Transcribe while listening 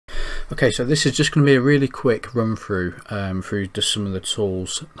Okay, so this is just going to be a really quick run through through just some of the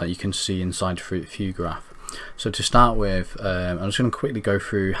tools that you can see inside FUgraph. So to start with, I'm just going to quickly go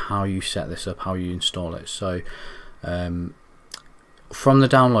through how you set this up, how you install it. So from the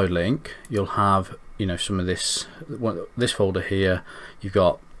download link, you'll have some of this folder here. You've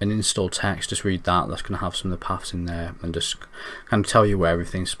got an install text, just read that. That's going to have some of the paths in there and just kind of tell you where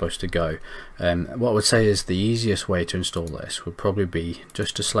everything's supposed to go. What I would say is the easiest way to install this would probably be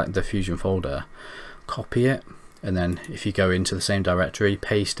just to select the Fusion folder, copy it, and then if you go into the same directory,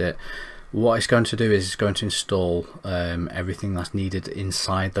 paste it. What it's going to do is it's going to install everything that's needed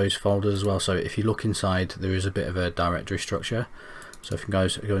inside those folders as well. So if you look inside, there is a bit of a directory structure. So if you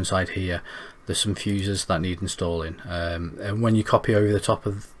go inside here, there's some fuses that need installing, and when you copy over the top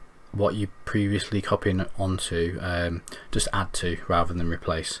of what you previously copied onto, just add to rather than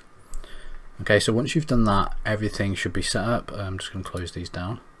replace. Okay, so once you've done that, everything should be set up. I'm just going to close these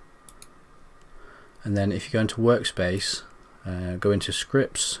down, and then if you go into workspace, go into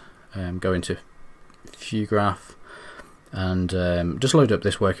scripts, go into FUgraph, and just load up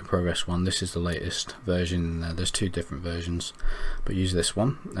this work in progress one. This is the latest version. There's two different versions, but use this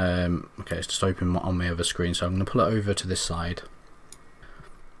one. Okay, it's just open on my other screen, so I'm going to pull it over to this side.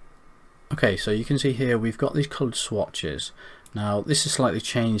 Okay, so you can see here we've got these coloured swatches. Now this is slightly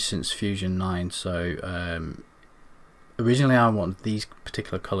changed since Fusion 9. So originally I wanted these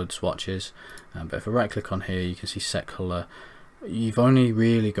particular coloured swatches, but if I right click on here, you can see set colour. You've only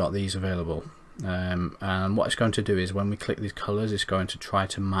really got these available. And what it's going to do is when we click these colours, it's going to try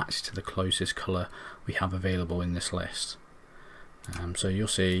to match to the closest colour we have available in this list. So you'll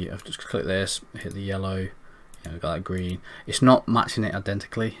see, I've just clicked this, hit the yellow, we've got that green. It's not matching it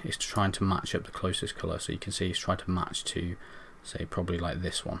identically, it's trying to match up the closest colour. So you can see it's trying to match to, say, probably like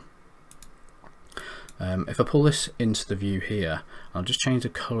this one. If I pull this into the view here, I'll just change the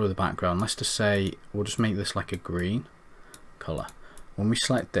colour of the background. Let's just say we'll just make this like a green colour. When we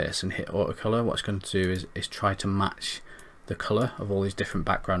select this and hit auto color, what it's going to do is try to match the color of all these different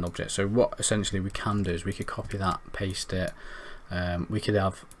background objects. So what essentially we can do is we could copy that, paste it. You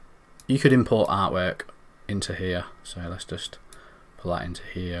could import artwork into here. So let's just pull that into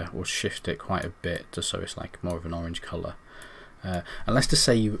here. We'll shift it quite a bit just so it's like more of an orange color. And let's just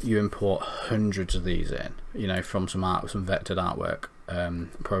say you import hundreds of these in, from some vectored artwork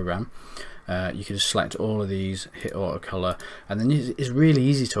program. You can just select all of these, hit auto color, and then it's really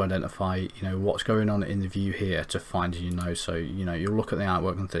easy to identify what's going on in the view here to find So you'll look at the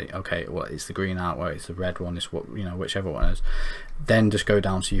artwork and think, okay, well, it's the green artwork, it's the red one, it's what whichever one it is. Then just go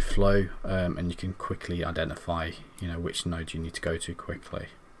down to your flow, and you can quickly identify which node you need to go to quickly.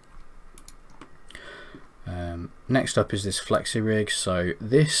 Next up is this flexi rig. So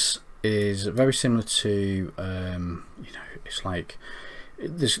this is very similar to it's like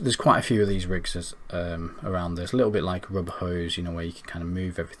there's quite a few of these rigs around. There's a little bit like rubber hose, where you can kind of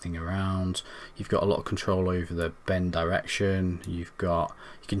move everything around. You've got a lot of control over the bend direction. You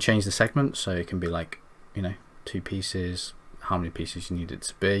can change the segment, so it can be like 2 pieces, how many pieces you need it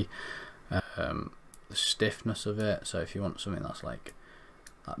to be, the stiffness of it. So if you want something that's like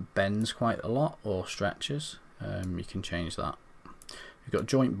that bends quite a lot or stretches, you can change that. You've got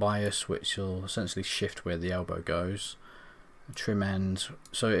joint bias, which will essentially shift where the elbow goes. Trim end,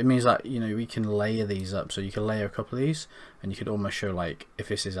 so it means that we can layer these up. So you can layer a couple of these, and you could almost show, like, if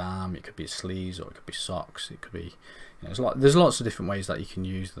this is arm, it could be sleeves, or it could be socks, it could be there's lots of different ways that you can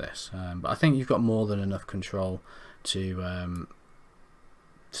use this, but I think you've got more than enough control to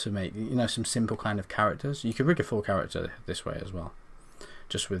make some simple kind of characters. You could rig a full character this way as well,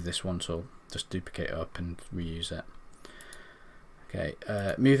 just with this one tool. Just duplicate it up and reuse it. Okay,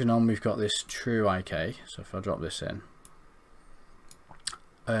 moving on, we've got this true IK. So if I drop this in,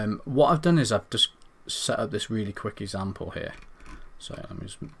 what I've done is I've just set up this really quick example here. So let me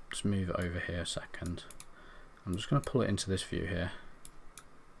just move it over here a second. I'm just going to pull it into this view here,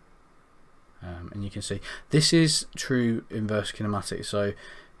 and you can see this is true inverse kinematics. So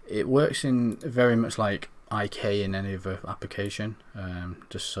it works in very much like IK in any other application.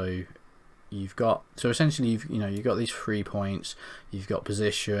 Just so essentially you've got these 3 points, you've got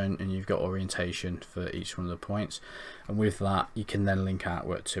position, and you've got orientation for each one of the points, and with that you can then link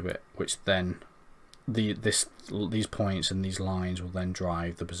artwork to it, which then these points and these lines will then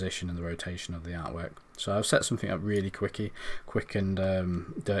drive the position and the rotation of the artwork. So I've set something up really quick and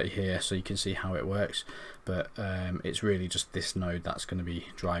dirty here, so you can see how it works, but it's really just this node that's going to be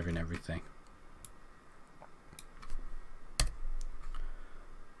driving everything.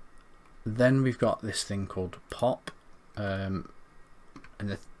 Then we've got this thing called pop, and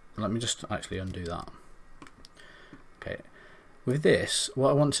let me just actually undo that. Okay, with this, what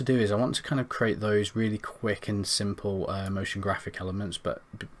I want to do is I want to kind of create those really quick and simple motion graphic elements, but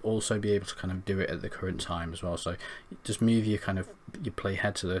also be able to kind of do it at the current time as well. So just move your your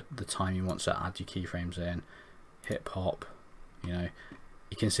playhead to the time you want to add your keyframes in, hit pop, you know,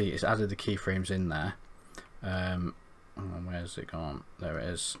 you can see it's added the keyframes in there. Where's it gone? There it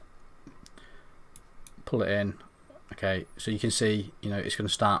is. Pull it in. Okay, so you can see, you know, it's going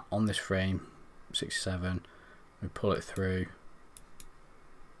to start on this frame 67. We pull it through.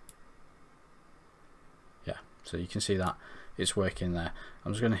 Yeah, so you can see that it's working there.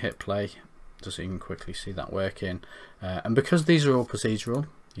 I'm just going to hit play just so you can quickly see that working. And because these are all procedural,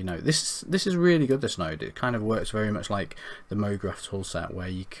 you know, this is really good, this node. It kind of works very much like the MoGraph toolset, where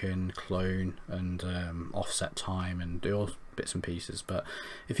you can clone and offset time and do all bits and pieces. But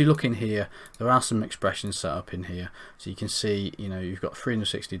if you look in here, there are some expressions set up in here, so you can see, you know, you've got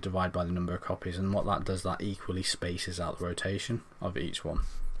 360 divided by the number of copies, and what that does, that equally spaces out the rotation of each one.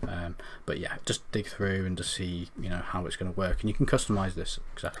 But yeah, just dig through and just see, you know, how it's going to work, and you can customize this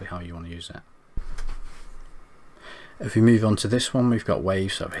exactly how you want to use it. If we move on to this one, we've got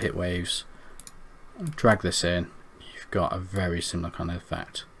waves. So I've hit waves, drag this in, you've got a very similar kind of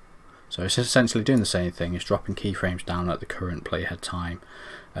effect. So it's essentially doing the same thing, it's dropping keyframes down at the current playhead time,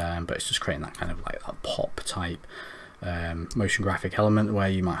 but it's just creating that kind of like that pop type motion graphic element where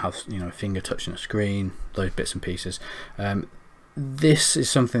you might have, you know, a finger touching a screen, those bits and pieces. This is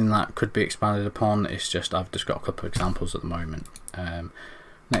something that could be expanded upon. It's just, I've just got a couple of examples at the moment.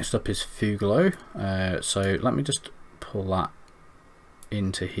 Next up is FUgraph. So let me just pull that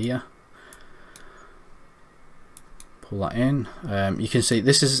into here. Pull that in. You can see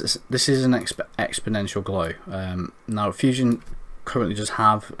this is an exponential glow. Now Fusion currently does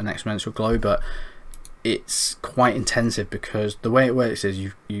have an exponential glow, but it's quite intensive because the way it works is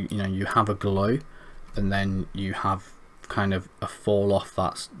you know you have a glow, and then you have kind of a fall off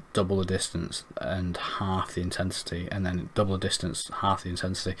that's double the distance and half the intensity, and then double the distance, half the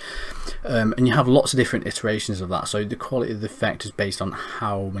intensity, and you have lots of different iterations of that. So the quality of the effect is based on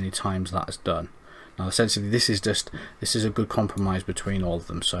how many times that is done. Now essentially this is a good compromise between all of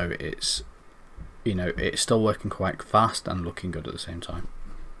them, so it's, you know, it's still working quite fast and looking good at the same time.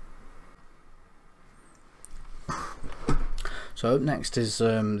 So up next is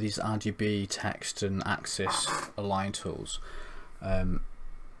these RGB text and axis align tools.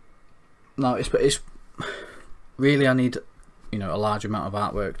 Now it's really, I need, you know, a large amount of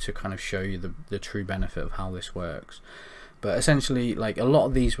artwork to kind of show you the true benefit of how this works. But essentially, like, a lot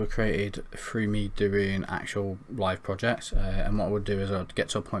of these were created through me doing actual live projects, and what I would do is I'd get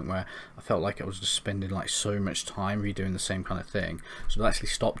to a point where I felt like I was just spending like so much time redoing the same kind of thing, so I'd actually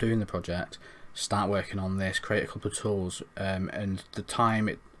stop doing the project, start working on this, create a couple of tools, and the time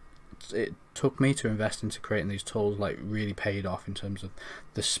it took me to invest into creating these tools like really paid off in terms of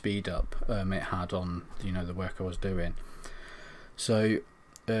the speed up it had on, you know, the work I was doing. So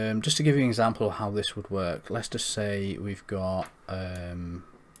just to give you an example of how this would work, let's just say we've got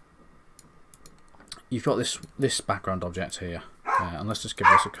you've got this background object here, and let's just give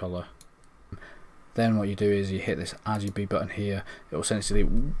this a color. Then what you do is you hit this RGB button here. It will essentially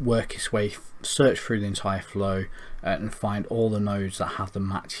work its way, search through the entire flow, and find all the nodes that have the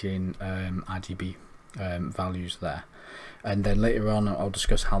matching RGB values there. And then later on I'll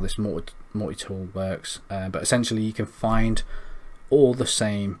discuss how this multi-tool works, but essentially you can find all the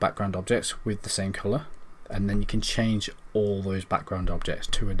same background objects with the same color, and then you can change all those background objects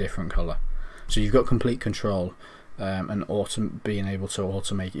to a different color. So you've got complete control, and being able to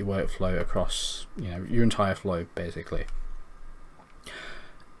automate your workflow across, you know, your entire flow basically.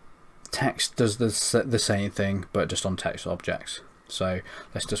 Text does the same thing, but just on text objects. So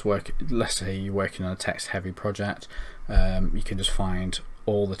let's say you're working on a text heavy project, you can just find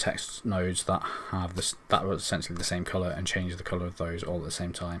all the text nodes that have that are essentially the same color and change the color of those all at the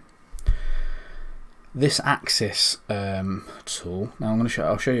same time. This axis tool, now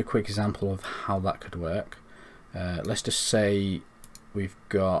I'll show you a quick example of how that could work. Let's just say we've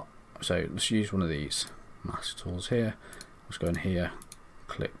got, so let's use one of these mask tools here. Let's go in here,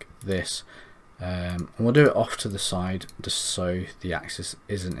 click this, and we'll do it off to the side just so the axis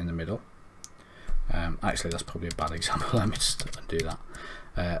isn't in the middle. Actually that's probably a bad example, let me just undo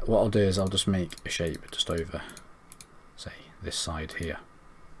that. What I'll do is I'll just make a shape just over, say, this side here.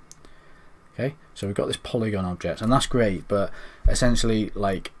 Okay, so we've got this polygon object, and that's great, but essentially,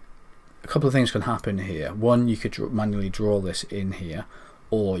 like, a couple of things can happen here. One, you could manually draw this in here,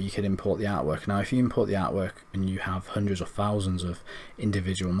 or you could import the artwork. Now if you import the artwork and you have hundreds or thousands of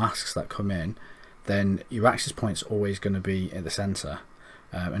individual masks that come in, then your axis point's always going to be at the center,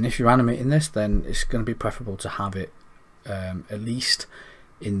 and if you're animating this, then it's going to be preferable to have it at least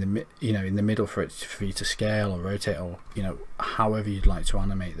in the in the middle for you to scale or rotate, or however you'd like to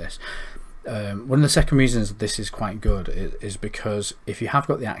animate this. One of the second reasons this is quite good is because if you have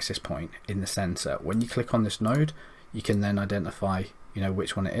got the axis point in the center, when you click on this node, you can then identify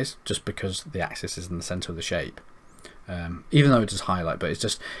which one it is, just because the axis is in the center of the shape. Even though it does highlight, but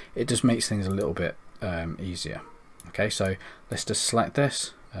it just makes things a little bit easier. Okay, so let's just select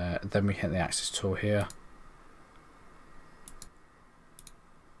this, then we hit the axis tool here.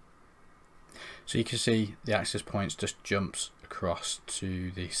 So you can see the axis points just jumps across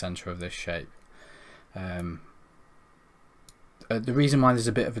to the center of this shape. The reason why there's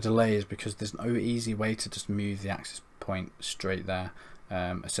a bit of a delay is because there's no easy way to just move the axis point straight there.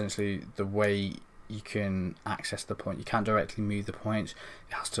 Essentially, the way you can access the point, you can't directly move the points.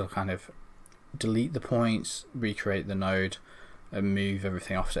 It has to kind of delete the points, recreate the node, and move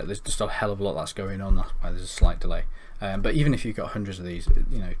everything offset. There's just a hell of a lot that's going on. That's why there's a slight delay. But even if you've got hundreds of these,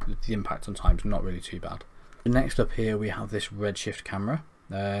 the impact on time is not really too bad. Next up here we have this Redshift camera,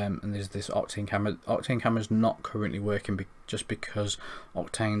 and there's this Octane camera. Octane camera is not currently working just because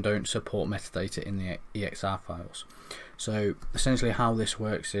Octane don't support metadata in the EXR files. So essentially how this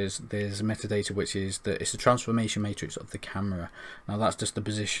works is there's metadata which is it's the transformation matrix of the camera. Now that's just the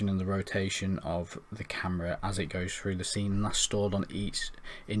position and the rotation of the camera as it goes through the scene, and that's stored on each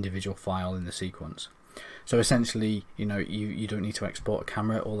individual file in the sequence. So essentially, you don't need to export a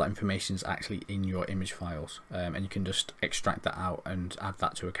camera. All that information is actually in your image files, and you can just extract that out and add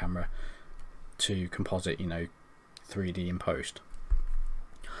that to a camera to composite, 3D in post.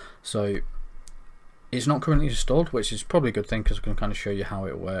 So it's not currently installed, which is probably a good thing because I can kind of show you how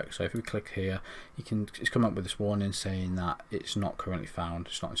it works. So if we click here, it's come up with this warning saying that it's not currently found,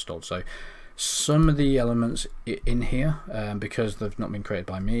 it's not installed. So some of the elements in here, because they've not been created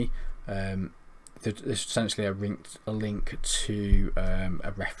by me, there's essentially a link to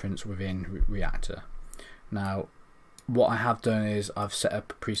a reference within Reactor. Now what I have done is I've set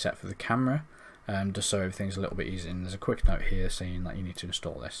up a preset for the camera, just so everything's a little bit easier, and there's a quick note here saying that you need to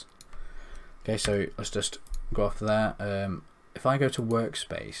install this. Okay, so let's just go off there. If I go to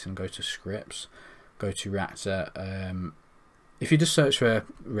workspace and go to scripts, go to Reactor, if you just search for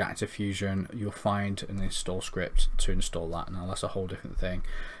Reactor Fusion, you'll find an install script to install that. Now that's a whole different thing,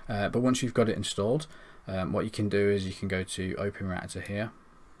 but once you've got it installed, what you can do is you can go to Open Reactor here.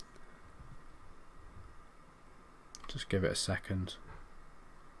 Just give it a second.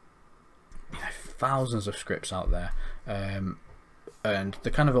 Thousands of scripts out there, and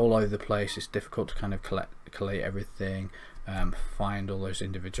they're kind of all over the place. It's difficult to kind of collate everything, find all those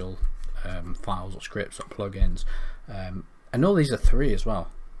individual files or scripts or plugins. And all these are free as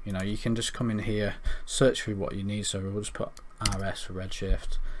well. You can just come in here, search for what you need. So we'll just put RS for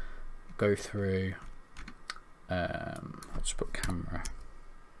Redshift, go through, I'll just put camera.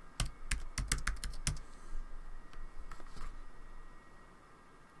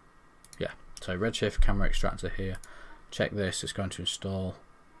 Yeah, so Redshift camera extractor here. Check this, it's going to install.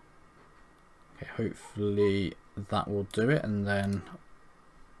 Okay, hopefully that will do it, and then,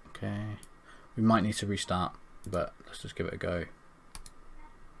 okay, we might need to restart, but let's just give it a go.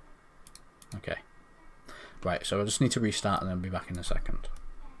 Okay, right, so I just need to restart and then I'll be back in a second.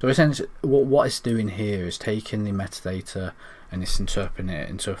 So essentially what it's doing here is taking the metadata and it's interpreting it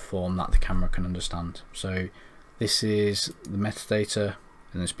into a form that the camera can understand. So this is the metadata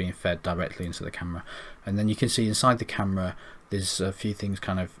and it's being fed directly into the camera, and then you can see inside the camera there's a few things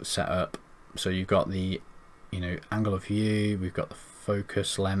kind of set up. So you've got the angle of view, we've got the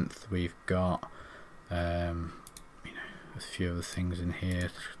focus length, we've got a few other things in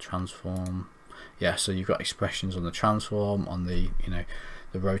here, transform, yeah, so you've got expressions on the transform, on the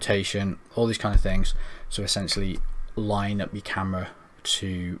the rotation, all these kind of things. So essentially line up your camera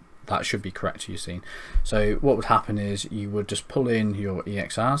to that should be correct to your scene. So what would happen is you would just pull in your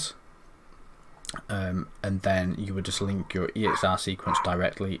EXRs, and then you would just link your EXR sequence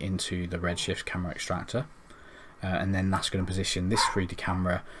directly into the Redshift camera extractor, and then that's going to position this 3D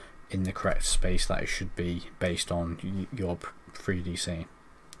camera in the correct space that it should be based on your 3D scene.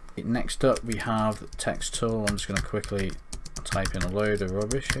 Next up we have the text tool. I'm just going to quickly type in a load of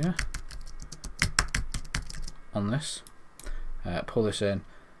rubbish here on this, pull this in,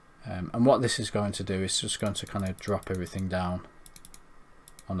 and what this is going to do is just going to kind of drop everything down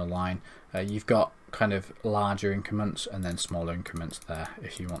on the line. You've got kind of larger increments and then smaller increments there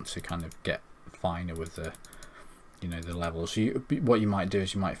if you want to kind of get finer with the the levels. So what you might do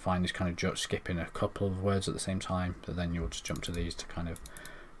is you might find this kind of skipping a couple of words at the same time, but then you'll just jump to these to kind of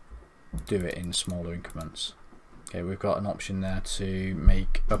do it in smaller increments. Okay, we've got an option there to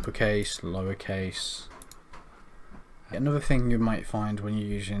make uppercase, lowercase, Another thing you might find when you're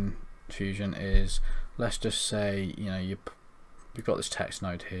using Fusion is, let's just say, you know, we've got this text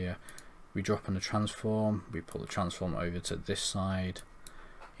node here, we drop on the transform, we pull the transform over to this side.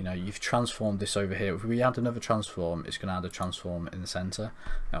 You know, you've transformed this over here. If we add another transform, it's going to add a transform in the center.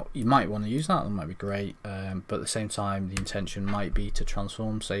 Now, you might want to use that might be great, but at the same time, the intention might be to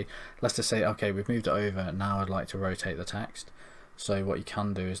transform. Say, let's just say, okay, we've moved it over, now I'd like to rotate the text. So what you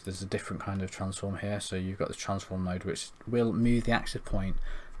can do is there's a different kind of transform here. So you've got the transform node, which will move the axis point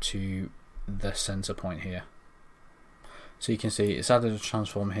to the center point here. So you can see it's added a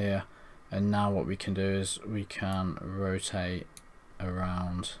transform here, and now what we can do is we can rotate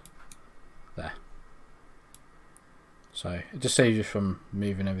around there. So it just saves you from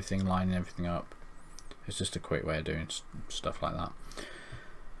moving everything, lining everything up. It's just a quick way of doing stuff like that.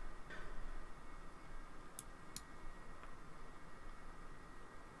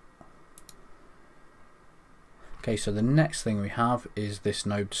 Okay, so the next thing we have is this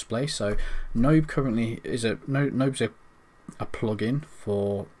Nobe display. So Nobe currently is Nobe's a plugin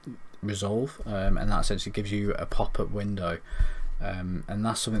for Resolve, and that essentially gives you a pop-up window, and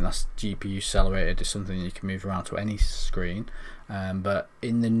that's something that's GPU accelerated. It's something you can move around to any screen, but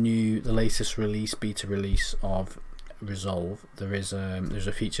in the latest release, beta release of Resolve, there's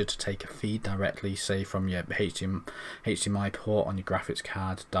a feature to take a feed directly, say from your HDMI port on your graphics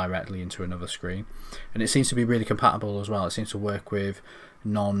card directly into another screen, and it seems to be really compatible as well. It seems to work with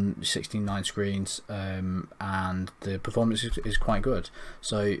non-16:9 screens, and the performance is quite good.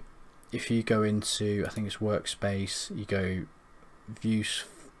 So if you go into, I think it's workspace, you go view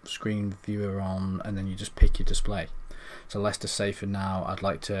screen viewer on, and then you just pick your display. So let's just say for now I'd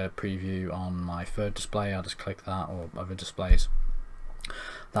like to preview on my third display. I'll just click that, or other displays.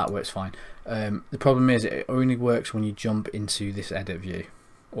 That works fine. The problem is it only works when you jump into this edit view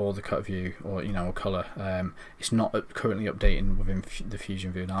or the cut view, or you know, or color. It's not currently updating within the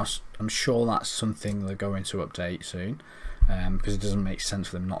Fusion view. Now I'm sure that's something they're going to update soon, because it doesn't make sense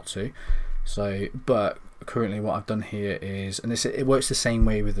for them not to. So, but currently what I've done here is, and it works the same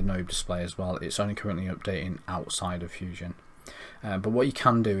way with the Nobe display as well, it's only currently updating outside of Fusion. But what you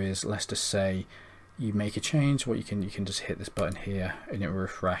can do is, let's just say you make a change, what you can just hit this button here and it will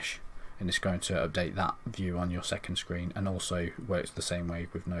refresh, and it's going to update that view on your second screen, and also works the same way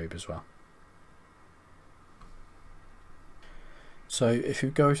with Nobe as well. So if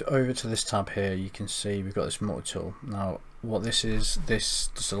you go over to this tab here, you can see we've got this multi-tool. Now what this is, this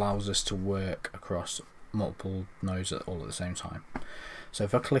just allows us to work across multiple nodes all at the same time. So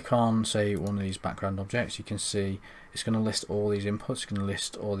if I click on, say, one of these background objects, you can see it's going to list all these inputs, it's going to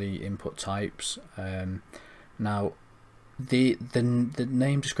list all the input types. Now the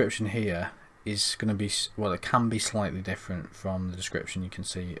name description here is going to be, well, it can be slightly different from the description you can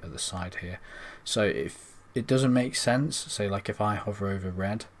see at the side here. So if it doesn't make sense, say like if I hover over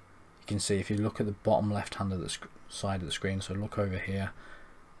red, you can see if you look at the bottom left hand of the side of the screen, so look over here,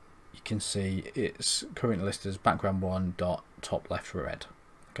 you can see it's currently listed as background 1 dot top left red.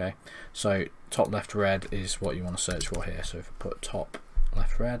 Okay, so top left red is what you want to search for here. So if I put top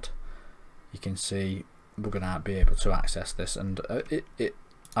left red, you can see we're going to be able to access this, and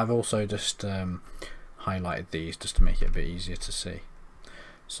I've also just highlighted these just to make it a bit easier to see.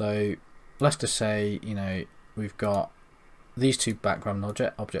 So let's just say, you know, we've got these two background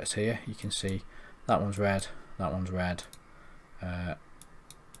objects here. You can see that one's red, that one's red.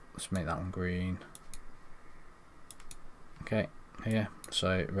 Let's make that one green. Okay, here,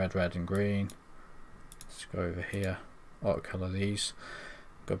 so red, red and green. Let's go over here, auto color these,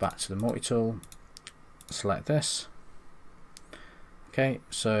 go back to the multi-tool, select this. Okay,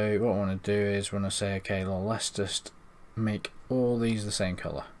 so what I want to do is when I say, okay, well, let's just make all these the same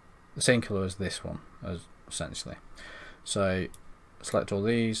color as this one, essentially. So select all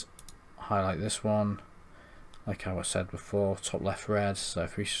these, highlight this one, like how I said before, top left red. So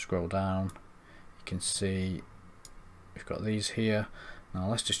if we scroll down, you can see we've got these here. Now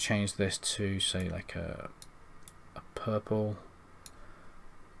let's just change this to, say, like a purple.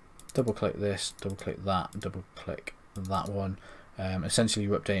 Double click this, double click that, double click that one. Essentially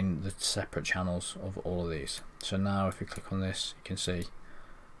you're updating the separate channels of all of these. So now if we click on this, you can see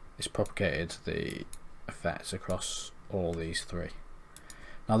it's propagated the effects across all these three.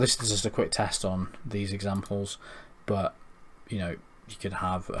 Now this is just a quick test on these examples, but you know, you could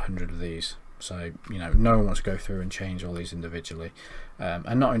have 100 of these. So you know, no one wants to go through and change all these individually.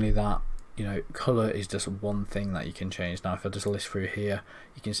 And not only that, you know, color is just one thing that you can change. Now if I just list through here,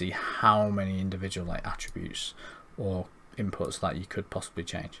 you can see how many individual like attributes or inputs that you could possibly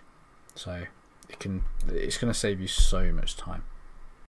change. So it's going to save you so much time.